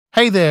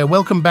Hey there,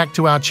 welcome back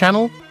to our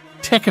channel,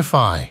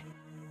 Techify.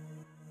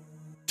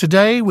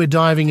 Today we're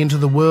diving into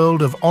the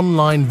world of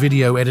online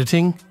video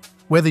editing.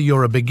 Whether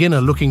you're a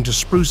beginner looking to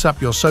spruce up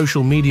your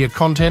social media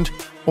content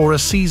or a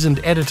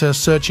seasoned editor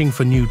searching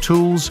for new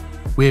tools,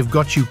 we've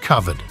got you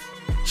covered.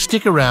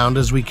 Stick around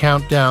as we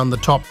count down the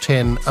top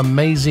 10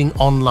 amazing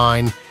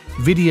online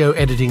video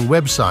editing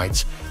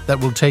websites that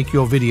will take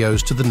your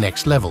videos to the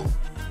next level.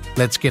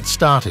 Let's get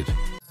started.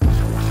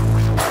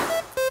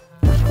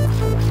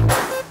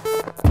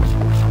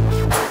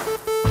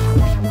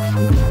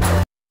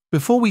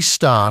 Before we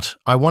start,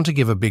 I want to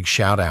give a big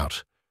shout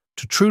out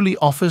to Truly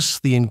Office,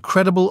 the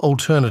incredible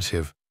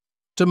alternative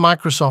to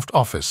Microsoft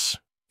Office.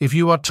 If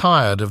you are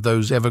tired of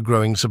those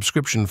ever-growing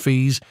subscription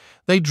fees,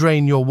 they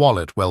drain your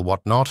wallet, well,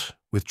 what not?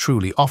 With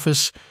Truly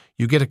Office,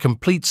 you get a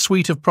complete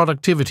suite of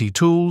productivity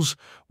tools,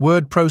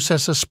 word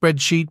processor,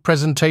 spreadsheet,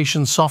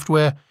 presentation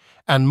software,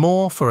 and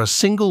more for a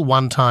single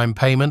one-time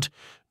payment.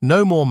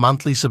 No more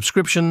monthly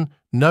subscription,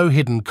 no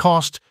hidden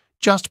cost,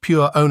 just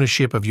pure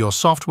ownership of your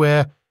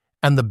software.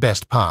 And the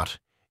best part,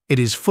 it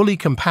is fully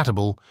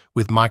compatible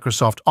with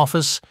Microsoft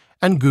Office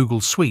and Google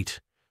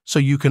Suite, so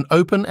you can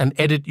open and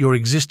edit your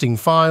existing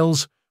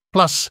files.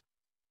 Plus,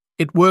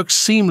 it works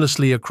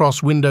seamlessly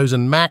across Windows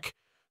and Mac,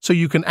 so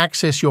you can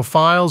access your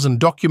files and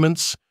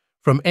documents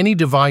from any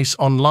device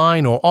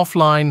online or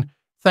offline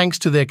thanks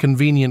to their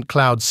convenient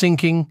cloud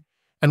syncing.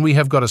 And we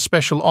have got a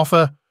special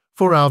offer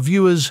for our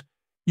viewers.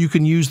 You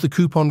can use the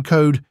coupon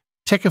code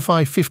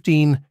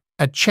TECHIFY15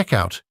 at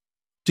checkout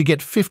to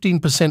get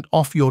 15%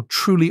 off your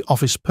Truly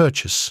Office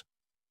purchase.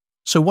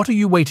 So what are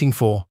you waiting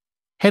for?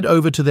 Head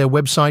over to their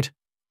website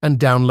and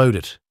download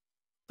it.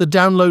 The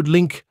download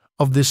link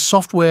of this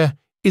software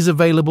is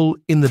available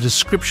in the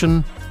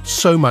description,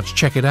 so much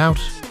check it out.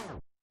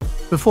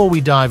 Before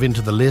we dive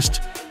into the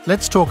list,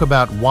 let's talk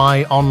about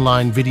why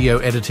online video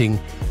editing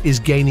is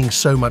gaining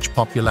so much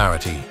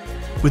popularity.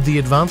 With the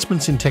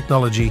advancements in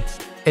technology,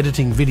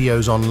 editing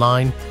videos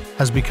online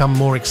has become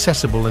more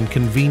accessible and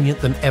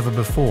convenient than ever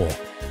before.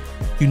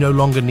 You no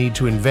longer need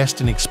to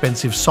invest in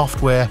expensive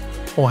software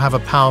or have a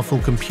powerful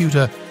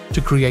computer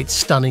to create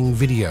stunning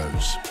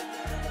videos.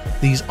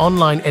 These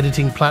online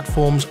editing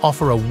platforms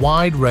offer a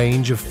wide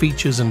range of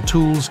features and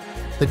tools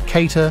that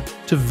cater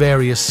to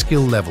various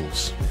skill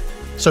levels.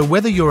 So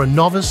whether you're a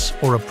novice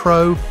or a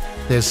pro,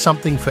 there's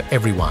something for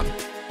everyone.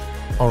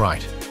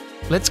 Alright,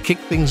 let's kick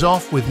things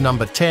off with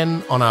number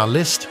 10 on our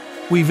list,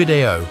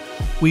 WeVideo.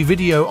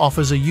 WeVideo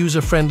offers a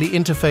user-friendly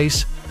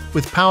interface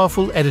with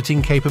powerful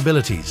editing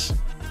capabilities.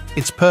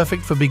 It's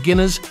perfect for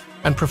beginners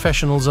and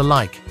professionals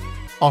alike,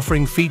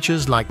 offering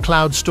features like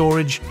cloud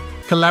storage,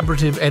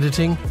 collaborative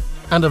editing,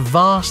 and a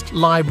vast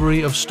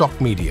library of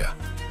stock media.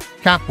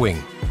 Capwing.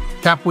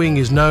 Capwing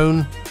is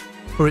known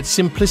for its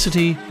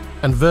simplicity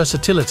and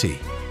versatility.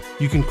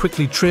 You can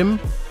quickly trim,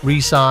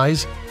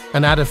 resize,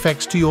 and add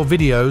effects to your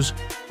videos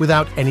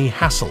without any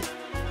hassle.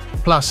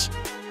 Plus,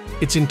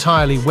 it's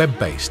entirely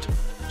web-based,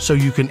 so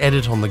you can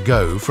edit on the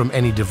go from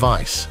any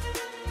device.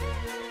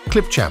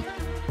 Clipchamp.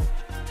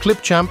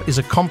 Clipchamp is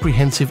a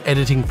comprehensive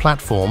editing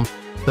platform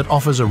that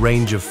offers a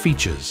range of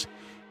features,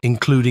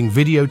 including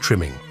video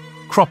trimming,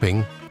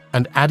 cropping,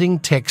 and adding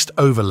text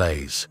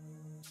overlays.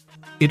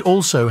 It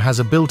also has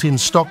a built-in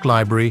stock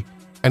library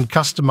and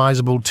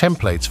customizable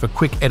templates for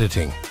quick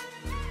editing.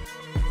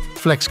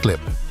 FlexClip.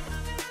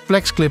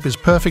 FlexClip is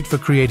perfect for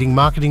creating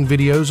marketing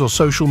videos or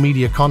social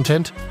media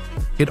content.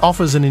 It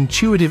offers an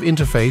intuitive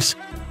interface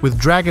with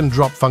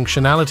drag-and-drop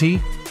functionality,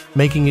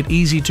 making it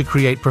easy to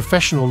create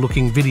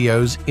professional-looking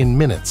videos in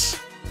minutes.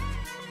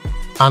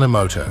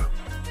 Animoto.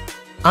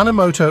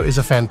 Animoto is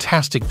a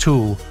fantastic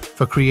tool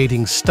for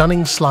creating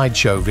stunning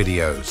slideshow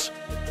videos.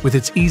 With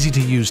its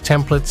easy-to-use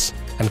templates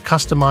and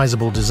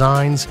customizable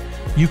designs,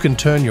 you can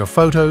turn your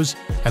photos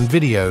and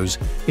videos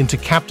into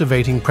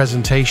captivating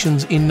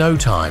presentations in no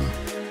time.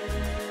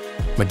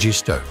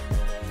 Magisto.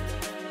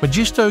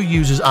 Magisto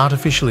uses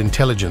artificial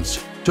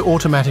intelligence to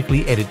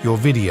automatically edit your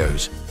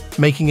videos,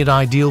 making it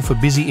ideal for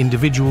busy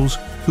individuals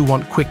who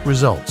want quick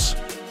results.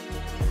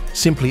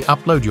 Simply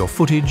upload your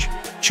footage,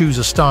 choose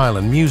a style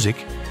and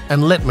music,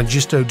 and let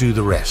Magisto do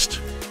the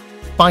rest.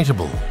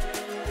 Biteable.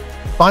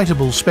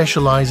 Biteable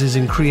specializes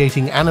in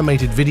creating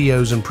animated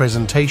videos and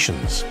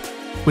presentations.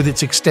 With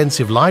its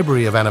extensive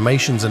library of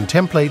animations and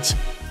templates,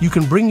 you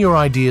can bring your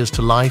ideas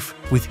to life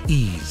with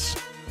ease.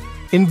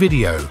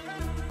 InVideo.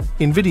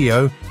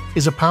 InVideo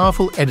is a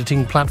powerful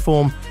editing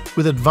platform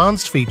with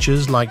advanced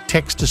features like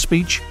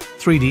text-to-speech,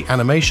 3D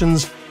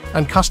animations,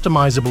 and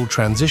customizable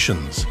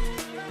transitions.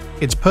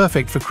 It's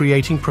perfect for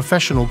creating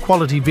professional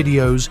quality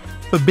videos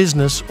for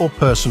business or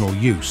personal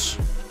use.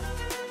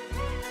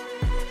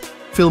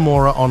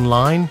 Filmora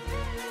Online.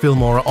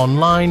 Filmora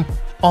Online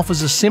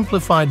offers a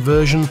simplified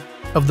version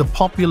of the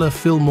popular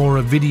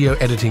Filmora video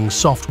editing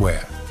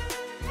software.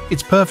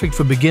 It's perfect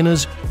for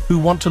beginners who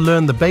want to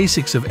learn the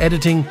basics of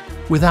editing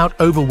without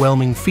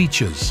overwhelming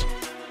features.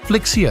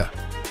 Flixia.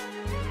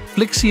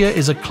 Flixia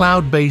is a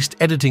cloud-based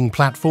editing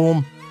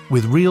platform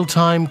with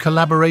real-time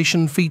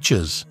collaboration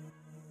features.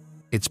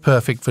 It's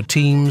perfect for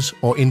teams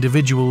or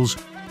individuals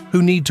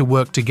who need to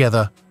work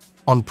together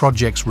on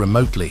projects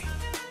remotely.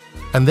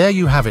 And there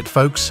you have it,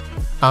 folks,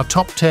 our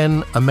top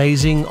 10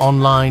 amazing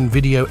online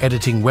video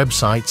editing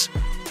websites,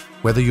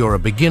 whether you're a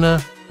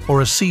beginner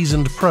or a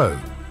seasoned pro.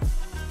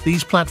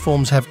 These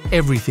platforms have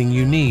everything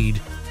you need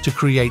to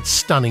create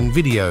stunning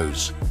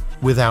videos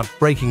without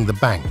breaking the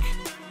bank.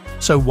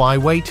 So why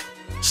wait?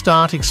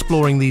 Start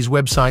exploring these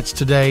websites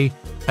today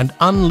and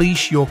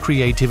unleash your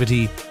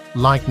creativity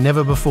like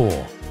never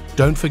before.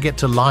 Don't forget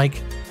to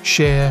like,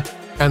 share,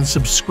 and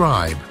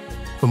subscribe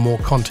for more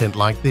content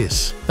like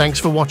this. Thanks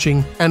for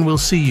watching, and we'll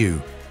see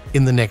you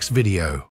in the next video.